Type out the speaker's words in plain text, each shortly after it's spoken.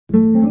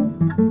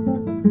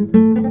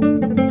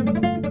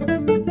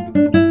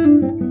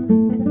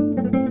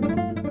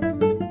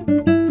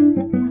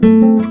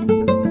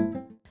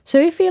So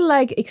you feel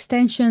like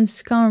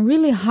extensions come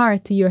really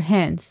hard to your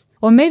hands.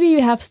 Or maybe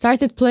you have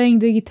started playing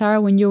the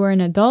guitar when you were an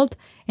adult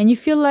and you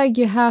feel like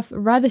you have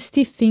rather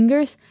stiff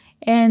fingers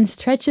and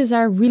stretches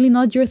are really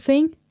not your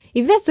thing.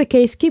 If that's the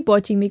case, keep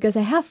watching because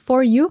I have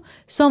for you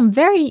some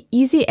very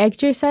easy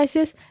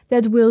exercises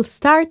that will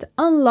start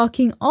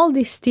unlocking all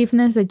this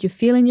stiffness that you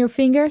feel in your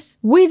fingers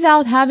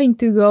without having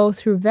to go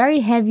through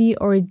very heavy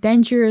or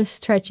dangerous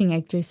stretching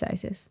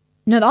exercises.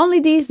 Not only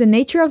this, the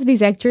nature of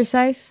this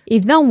exercise,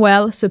 if done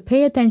well, so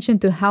pay attention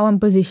to how I'm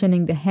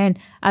positioning the hand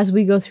as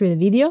we go through the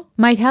video,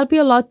 might help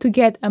you a lot to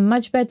get a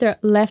much better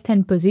left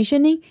hand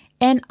positioning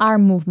and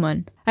arm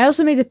movement. I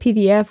also made a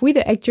PDF with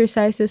the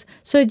exercises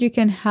so that you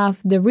can have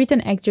the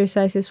written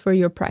exercises for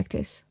your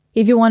practice.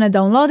 If you want to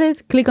download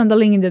it, click on the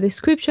link in the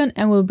description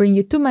and we'll bring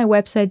you to my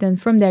website and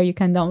from there you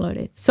can download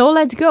it. So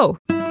let's go!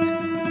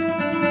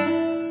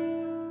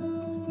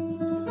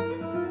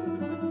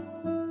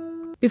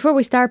 Before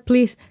we start,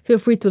 please feel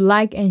free to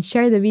like and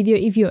share the video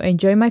if you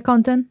enjoy my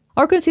content,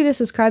 or consider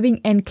subscribing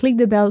and click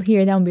the bell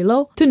here down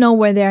below to know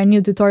where there are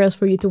new tutorials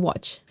for you to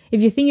watch.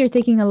 If you think you're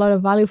taking a lot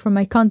of value from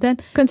my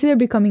content, consider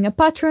becoming a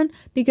patron,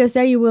 because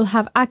there you will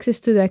have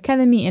access to the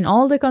academy and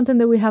all the content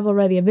that we have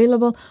already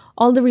available,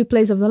 all the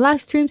replays of the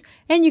live streams,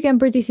 and you can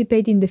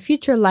participate in the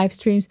future live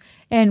streams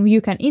and you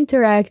can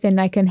interact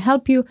and I can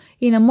help you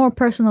in a more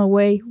personal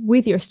way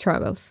with your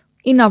struggles.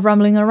 Enough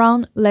rambling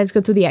around, let's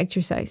go to the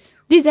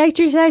exercise. This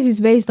exercise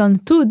is based on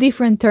 2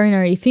 different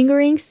ternary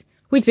fingerings,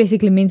 which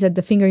basically means that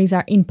the fingerings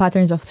are in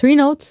patterns of 3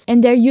 notes,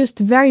 and they're used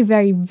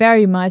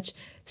very much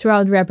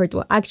throughout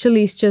repertoire.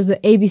 Actually, it's just the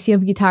ABC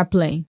of guitar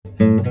playing.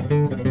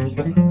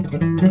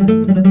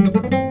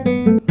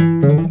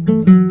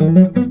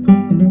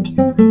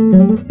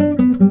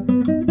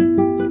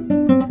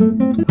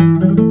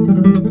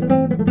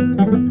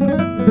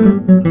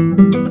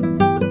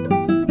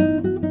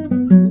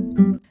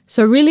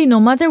 So really, no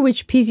matter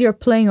which piece you're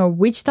playing or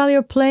which style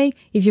you're playing,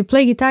 if you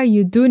play guitar,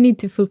 you do need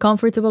to feel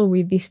comfortable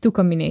with these 2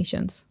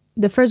 combinations.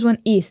 The first one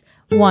is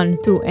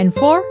 1, 2, and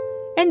 4,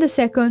 and the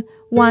second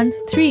 1,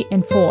 3,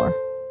 and 4.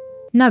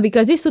 Now,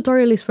 because this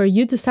tutorial is for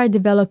you to start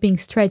developing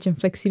stretch and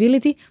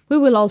flexibility, we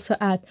will also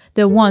add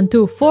the 1,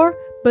 2, 4,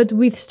 but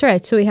with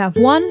stretch. So we have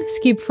 1,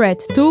 skip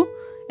fret, 2,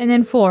 and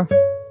then 4.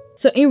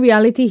 So in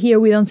reality, here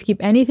we don't skip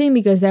anything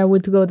because there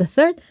would go the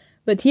 3rd,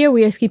 but here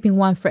we are skipping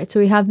 1 fret, so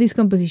we have this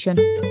composition.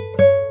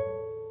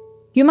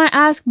 You might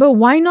ask, but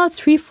why not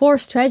 3-4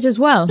 stretch as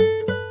well?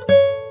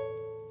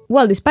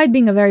 Well, despite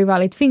being a very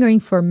valid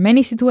fingering for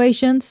many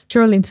situations,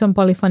 surely in some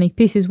polyphonic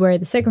pieces where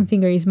the second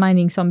finger is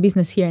minding some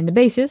business here in the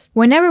basses,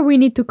 whenever we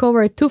need to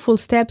cover 2 full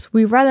steps,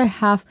 we rather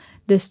have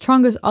the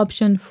strongest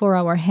option for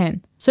our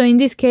hand. So in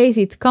this case,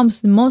 it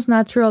comes the most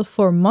natural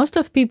for most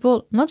of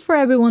people, not for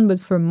everyone, but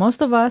for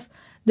most of us,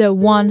 the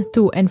 1,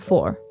 2, and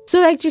 4. So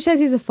the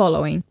exercise is the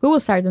following. We will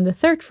start on the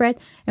 3rd fret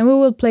and we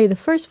will play the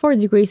first 4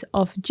 degrees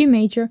of G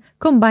major,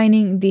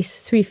 combining these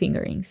 3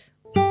 fingerings.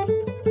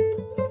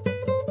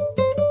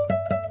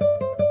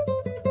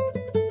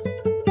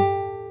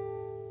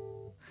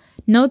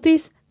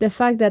 Notice the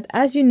fact that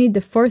as you need the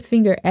 4th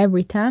finger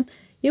every time,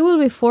 you will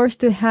be forced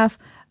to have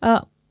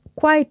a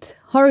quite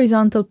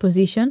horizontal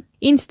position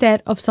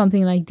instead of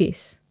something like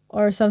this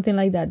or something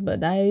like that,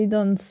 but I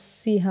don't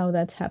see how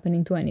that's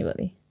happening to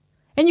anybody.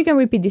 And you can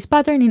repeat this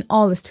pattern in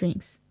all the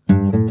strings.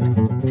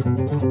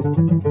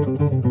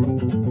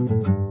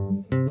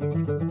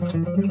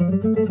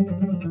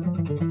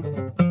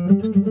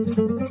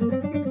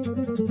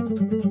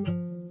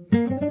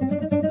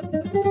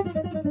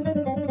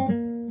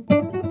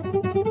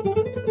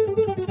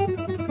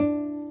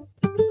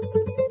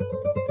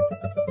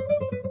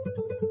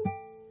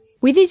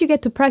 With this, you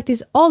get to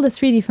practice all the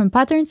 3 different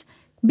patterns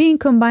being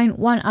combined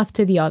one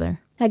after the other.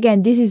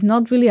 Again, this is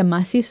not really a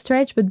massive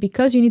stretch, but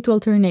because you need to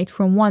alternate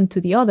from one to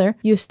the other,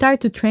 you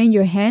start to train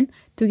your hand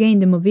to gain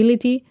the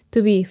mobility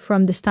to be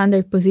from the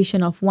standard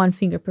position of 1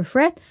 finger per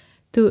fret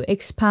to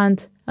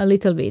expand a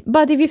little bit.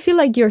 But if you feel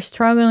like you're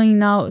struggling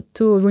now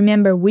to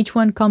remember which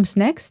one comes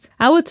next,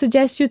 I would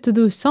suggest you to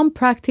do some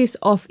practice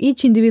of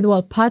each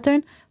individual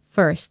pattern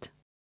first.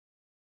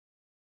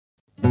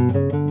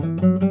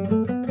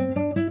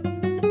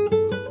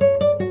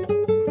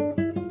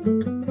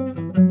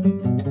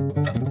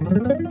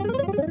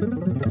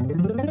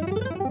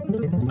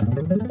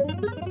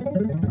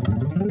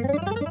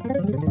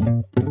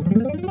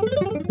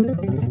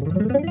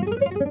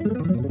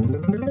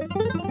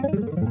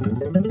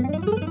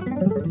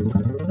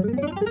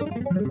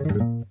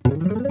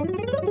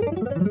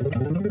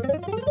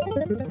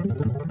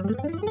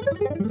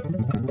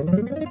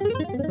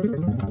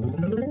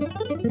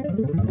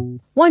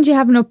 Once you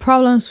have no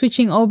problem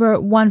switching over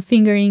one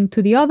fingering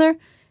to the other,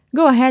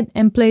 go ahead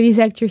and play this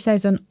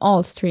exercise on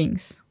all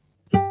strings.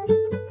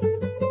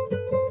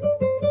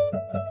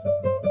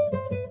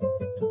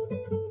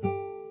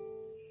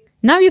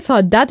 Now you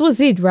thought that was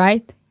it,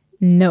 right?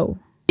 No.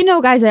 You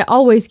know, guys, I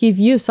always give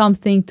you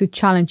something to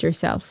challenge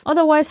yourself.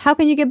 Otherwise, how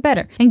can you get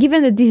better? And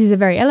given that this is a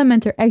very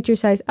elementary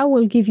exercise, I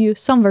will give you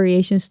some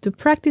variations to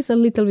practice a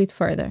little bit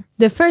further.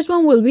 The first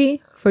one will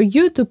be for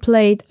you to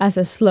play it as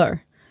a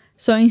slur.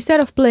 So instead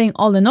of playing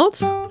all the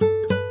notes,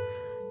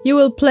 you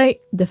will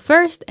play the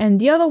first and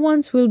the other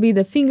ones will be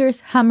the fingers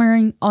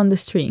hammering on the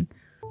string.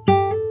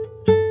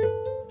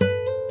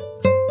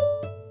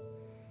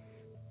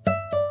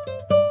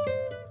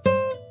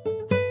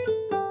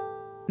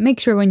 Make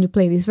sure when you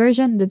play this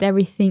version that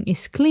everything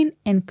is clean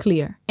and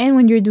clear. And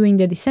when you're doing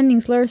the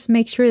descending slurs,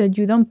 make sure that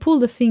you don't pull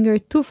the finger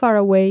too far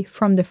away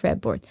from the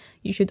fretboard.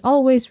 You should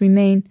always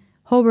remain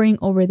hovering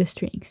over the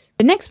strings.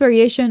 The next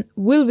variation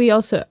will be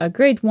also a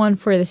great one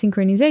for the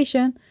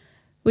synchronization,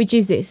 which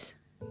is this.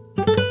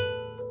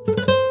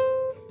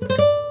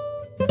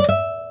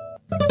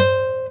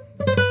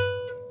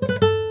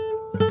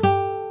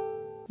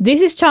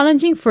 This is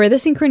challenging for the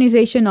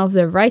synchronization of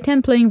the right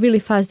hand playing really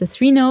fast the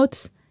 3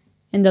 notes,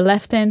 and the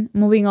left hand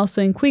moving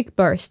also in quick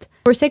burst.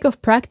 For sake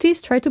of practice,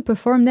 try to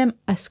perform them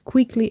as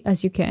quickly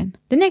as you can.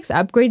 The next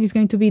upgrade is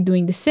going to be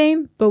doing the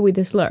same, but with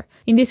a slur.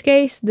 In this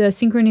case, the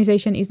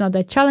synchronization is not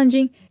that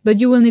challenging,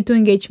 but you will need to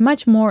engage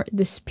much more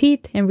the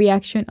speed and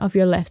reaction of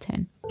your left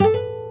hand.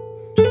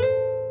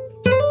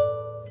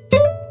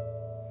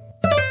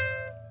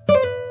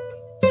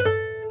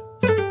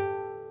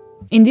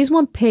 In this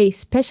one, pay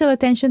special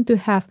attention to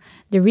have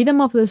the rhythm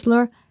of the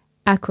slur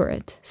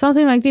accurate.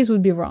 Something like this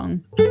would be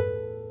wrong.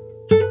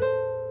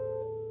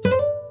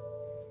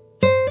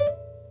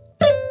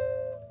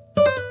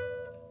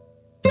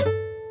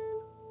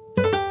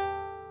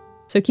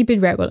 So keep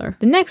it regular.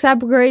 The next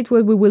upgrade,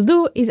 what we will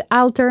do is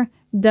alter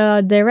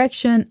the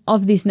direction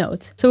of these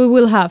notes. So we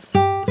will have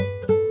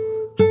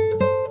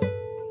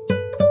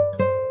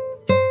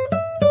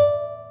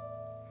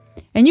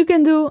and you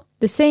can do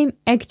the same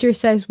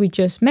exercise we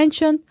just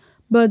mentioned,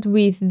 but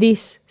with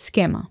this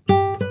schema.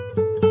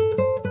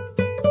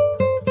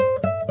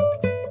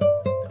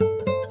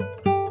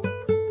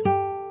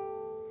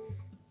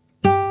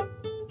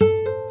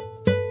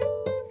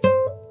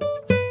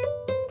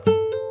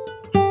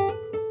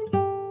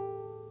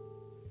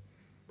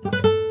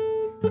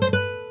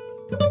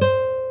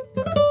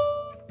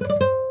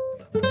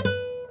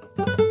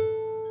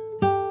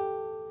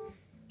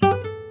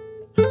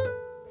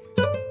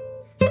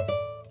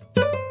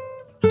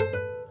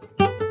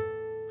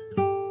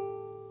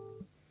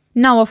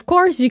 Now, of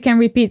course, you can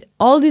repeat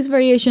all these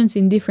variations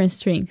in different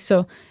strings.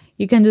 So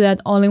you can do that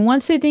all in one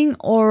sitting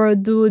or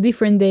do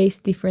different days,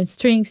 different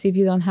strings if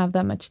you don't have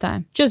that much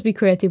time. Just be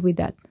creative with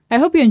that. I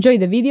hope you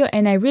enjoyed the video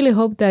and I really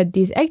hope that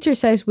this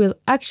exercise will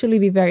actually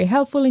be very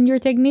helpful in your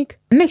technique.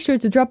 Make sure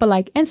to drop a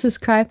like and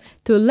subscribe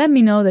to let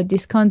me know that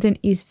this content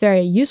is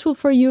very useful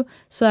for you,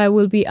 so I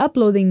will be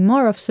uploading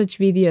more of such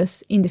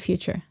videos in the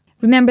future.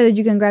 Remember that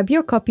you can grab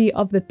your copy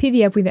of the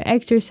PDF with the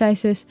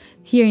exercises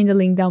here in the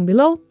link down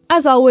below.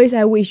 As always,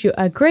 I wish you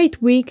a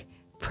great week,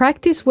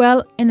 practice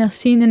well, and I'll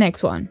see you in the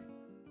next one.